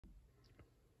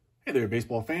Hey there,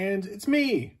 baseball fans. It's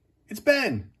me. It's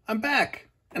Ben. I'm back.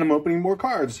 And I'm opening more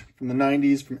cards from the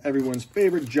 90s, from everyone's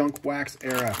favorite junk wax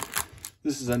era.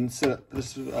 This is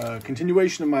a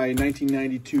continuation of my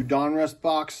 1992 Donruss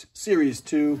box, Series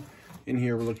 2. In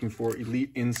here, we're looking for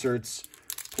elite inserts,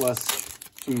 plus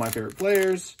some of my favorite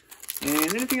players,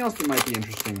 and anything else that might be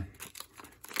interesting.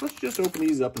 Let's just open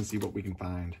these up and see what we can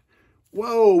find.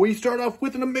 Whoa, we start off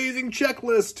with an amazing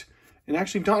checklist. And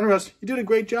actually, Donruss, you did a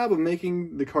great job of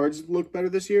making the cards look better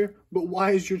this year, but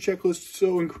why is your checklist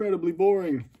so incredibly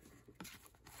boring?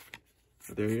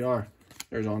 But there you are.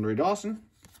 There's Andre Dawson.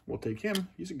 We'll take him.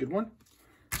 He's a good one.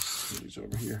 He's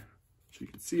over here so you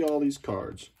can see all these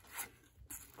cards.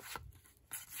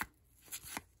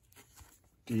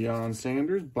 Deion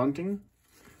Sanders, bunting.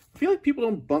 I feel like people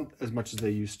don't bunt as much as they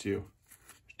used to.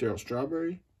 Darryl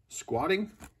Strawberry,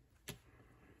 squatting.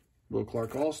 Will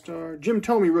Clark All-Star. Jim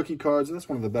Thome rookie cards. That's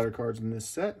one of the better cards in this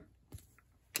set.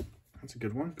 That's a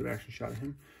good one. Good action shot at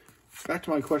him. Back to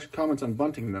my comments on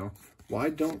bunting, though. Why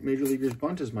don't major leaguers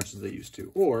bunt as much as they used to?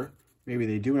 Or maybe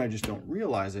they do and I just don't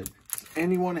realize it. Does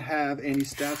anyone have any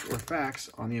stats or facts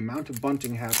on the amount of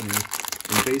bunting happening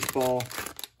in baseball,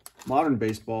 modern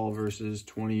baseball, versus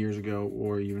 20 years ago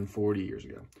or even 40 years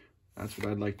ago? That's what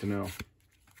I'd like to know.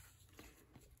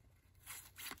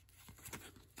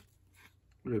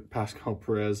 Look at Pascal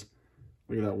Perez.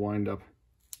 Look at that wind-up.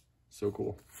 So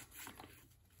cool.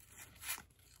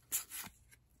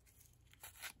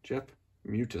 Jeff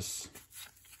Mutis.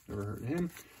 Never heard of him.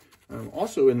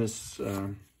 Also in this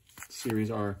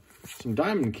series are some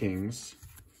Diamond Kings,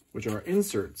 which are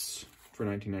inserts for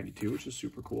 1992, which is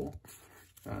super cool.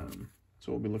 So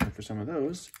we'll be looking for some of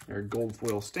those. They're gold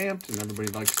foil stamped, and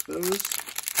everybody likes those.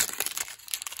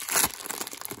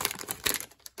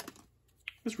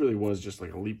 This really was just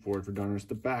like a leap forward for Donruss.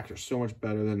 The backs are so much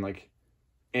better than like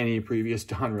any previous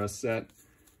Donruss set.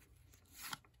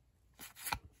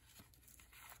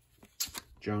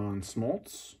 John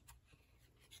Smoltz.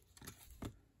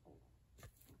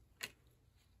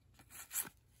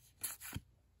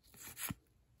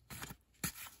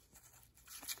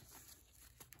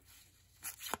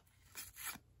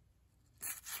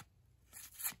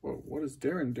 Whoa, what is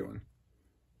Darren doing?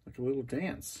 Like a little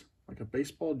dance, like a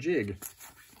baseball jig.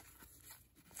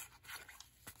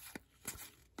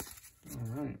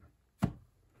 All right. I'm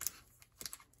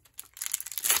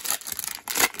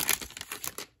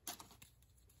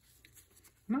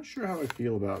not sure how I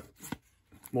feel about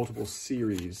multiple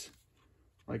series.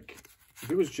 Like, if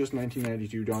it was just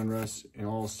 1992 Donruss and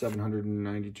all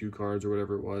 792 cards or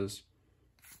whatever it was,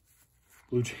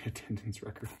 Blue Jay attendance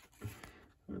record.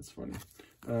 That's funny.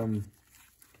 I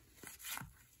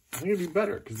think it'd be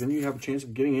better because then you have a chance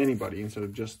of getting anybody instead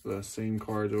of just the same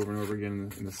cards over and over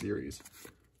again in the series.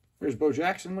 There's Bo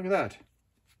Jackson. Look at that.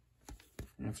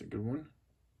 That's a good one.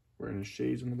 Wearing his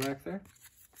shades in the back there.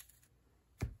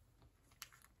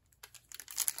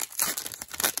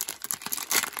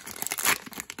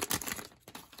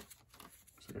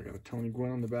 Looks like I got a Tony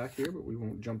Gwynn on the back here, but we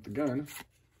won't jump the gun.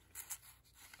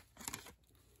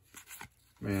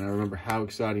 Man, I remember how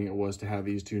exciting it was to have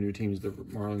these two new teams, the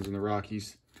Marlins and the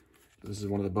Rockies. This is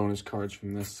one of the bonus cards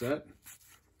from this set.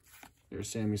 There's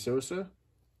Sammy Sosa,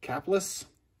 capless.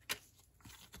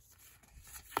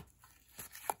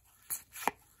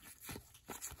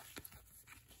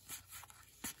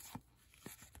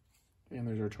 And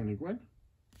there's our Tony Gwynn.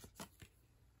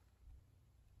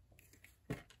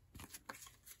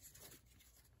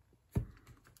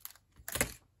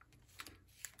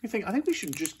 I think we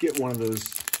should just get one of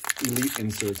those elite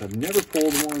inserts. I've never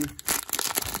pulled one.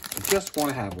 I just want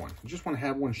to have one. I just want to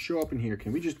have one show up in here.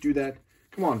 Can we just do that?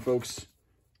 Come on, folks.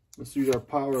 Let's use our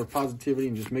power of positivity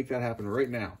and just make that happen right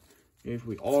now. If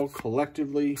we all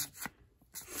collectively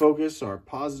focus our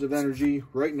positive energy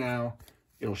right now,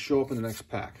 it'll show up in the next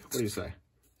pack. What do you say?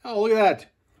 Oh, look at that.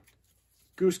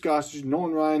 Goose Gossage,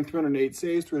 Nolan Ryan, 308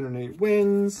 saves, 308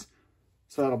 wins.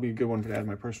 So that'll be a good one to add to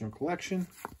my personal collection.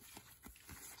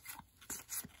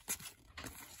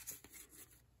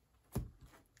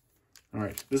 All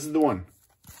right, this is the one.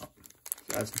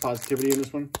 Add some positivity in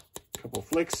this one. A couple of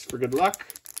flicks for good luck.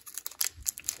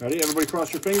 Ready? Everybody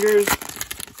cross your fingers.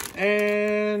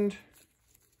 And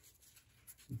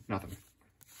nothing.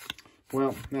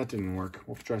 Well, that didn't work.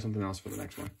 We'll try something else for the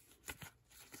next one.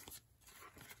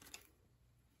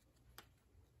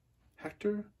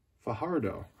 Hector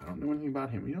Fajardo. I don't know anything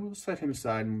about him. You know, we'll set him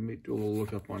aside and do a little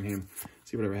look up on him.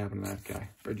 See whatever happened to that guy.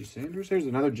 Reggie Sanders. Here's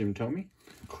another Jim Thome.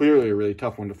 Clearly a really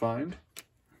tough one to find.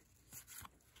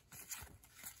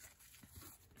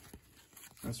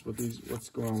 That's what's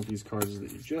going on with these cards is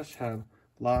that you just have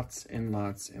Lots and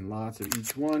lots and lots of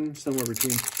each one, somewhere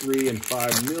between 3 and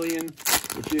 5 million,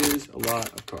 which is a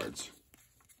lot of cards.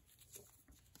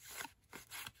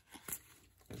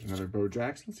 There's another Bo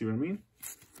Jackson, see what I mean?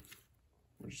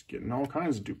 We're just getting all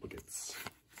kinds of duplicates.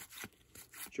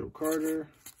 Joe Carter.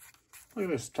 Look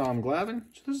at this, Tom Glavine.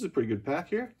 So this is a pretty good pack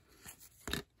here.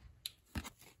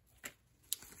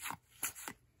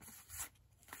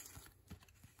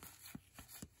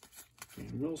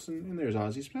 And Wilson, and there's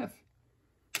Ozzie Smith.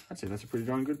 I'd say that's a pretty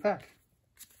darn good pack.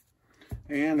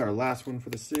 And our last one for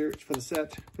the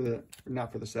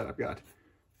not for the set. I've got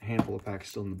a handful of packs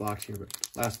still in the box here, but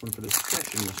last one for this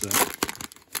section was that.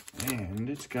 And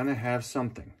it's gonna have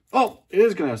something. Oh, it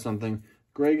is gonna have something.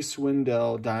 Greg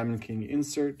Swindell Diamond King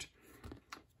insert.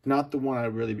 Not the one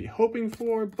I'd really be hoping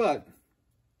for, but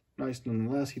nice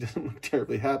nonetheless. He doesn't look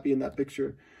terribly happy in that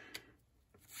picture.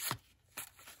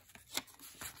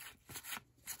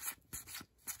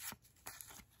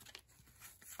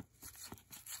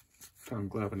 Tom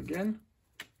Glavine again.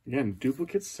 Again,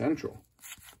 duplicate central.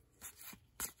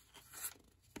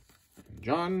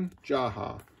 John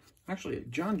Jaha. Actually,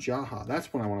 John Jaha.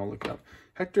 That's one I want to look up.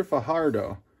 Hector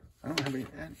Fajardo. I don't have any.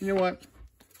 You know what?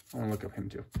 I want to look up him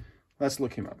too. Let's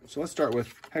look him up. So let's start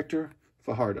with Hector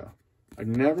Fajardo. I've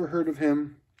never heard of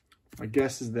him. My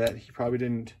guess is that he probably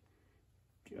didn't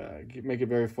make it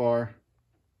very far.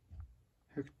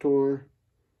 Hector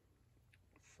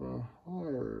Fajardo.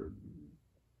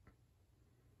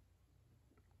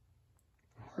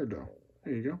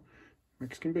 There you go.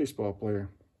 Mexican baseball player.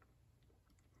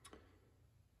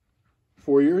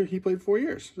 4 years. He played 4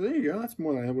 years. So there you go. That's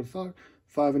more than I would have thought.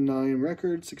 5-9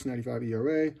 record, 6.95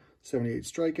 ERA, 78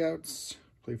 strikeouts.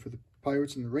 Played for the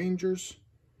Pirates and the Rangers.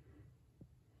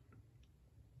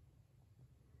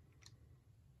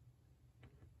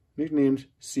 Nicknamed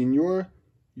Senor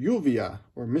Lluvia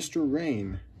or Mr.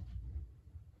 Rain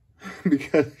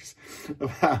because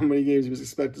of how many games he was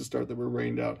expected to start that were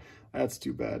rained out. That's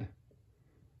too bad.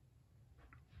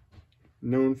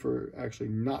 Known for actually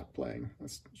not playing.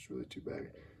 That's really too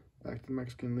bad. Back to the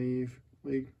Mexican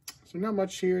League. So not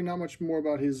much here, not much more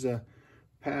about his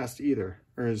past either,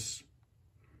 or his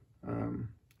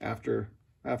after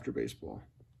baseball.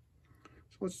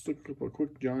 So let's look up a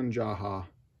quick John Jaha.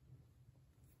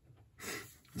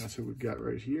 That's who we've got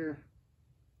right here.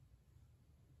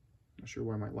 Not sure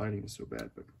why my lighting is so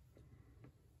bad, but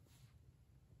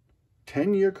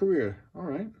 10-year career. All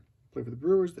right. Played for the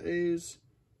Brewers, the A's.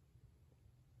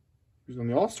 He was on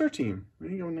the All-Star team. There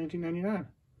you go, in 1999.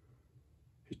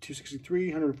 Hit 263,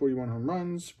 141 home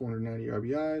runs, 490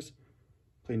 RBIs.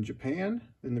 Played in Japan,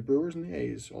 then the Brewers and the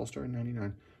A's. All-Star in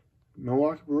 99.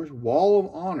 Milwaukee Brewers, Wall of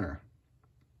Honor.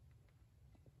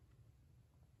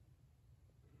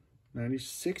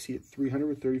 96, he hit 300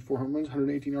 with 34 home runs,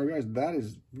 118 RBIs. That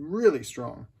is really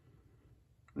strong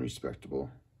and respectable.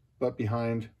 But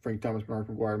behind Frank Thomas, Mark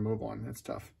McGwire, move on. That's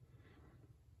tough.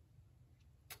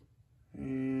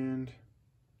 And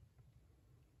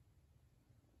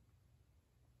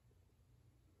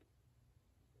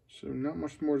so not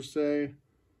much more to say.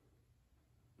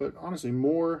 But honestly,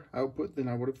 more output than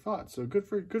I would have thought. So good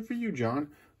for you,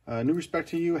 John. New respect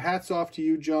to you. Hats off to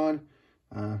you, John.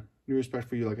 New respect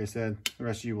for you, like I said. The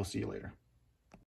rest of you, we'll see you later.